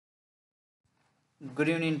Good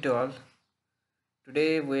evening to all.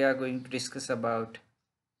 Today we are going to discuss about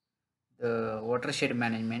the watershed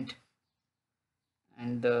management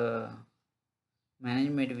and the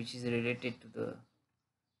management which is related to the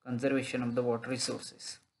conservation of the water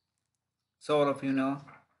resources. So all of you know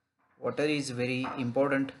water is very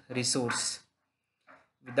important resource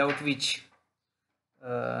without which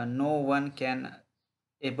no one can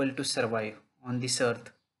able to survive on this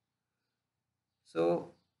earth.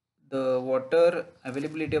 So the water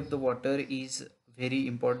availability of the water is very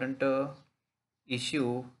important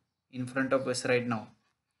issue in front of us right now.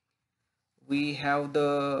 We have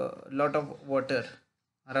the lot of water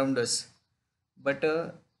around us, but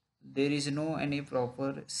there is no any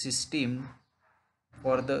proper system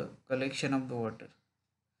for the collection of the water.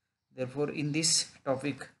 Therefore in this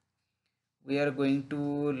topic we are going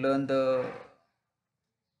to learn the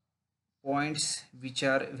points which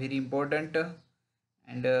are very important,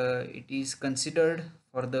 and it is considered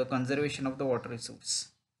for the conservation of the water resource.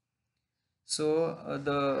 So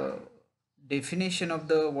the definition of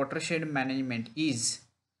the watershed management is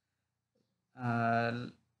uh,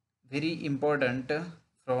 very important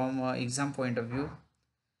from exam point of view.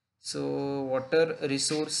 So water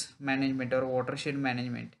resource management or watershed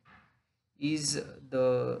management is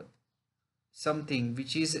the something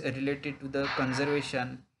which is related to the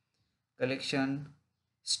conservation, collection,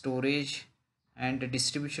 storage and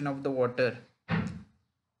distribution of the water.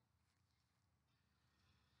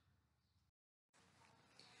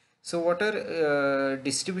 So water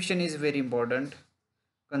distribution is very important.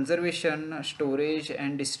 Conservation, storage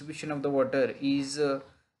and distribution of the water is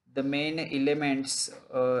the main elements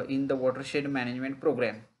in the watershed management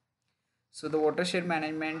program. So the watershed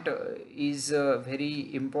management is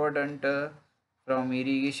very important from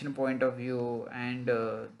irrigation point of view, and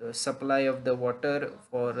the supply of the water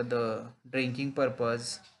for the drinking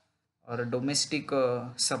purpose or domestic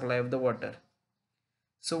supply of the water.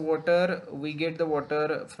 So water, we get the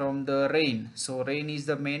water from the rain. So rain is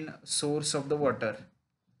the main source of the water.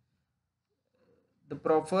 The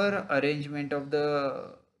proper arrangement of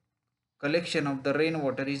the collection of the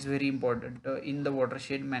rainwater is very important in the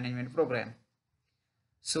watershed management program.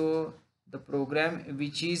 So the program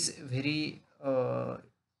which is very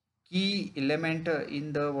key element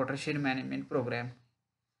in the watershed management program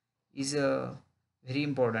is very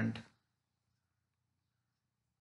important.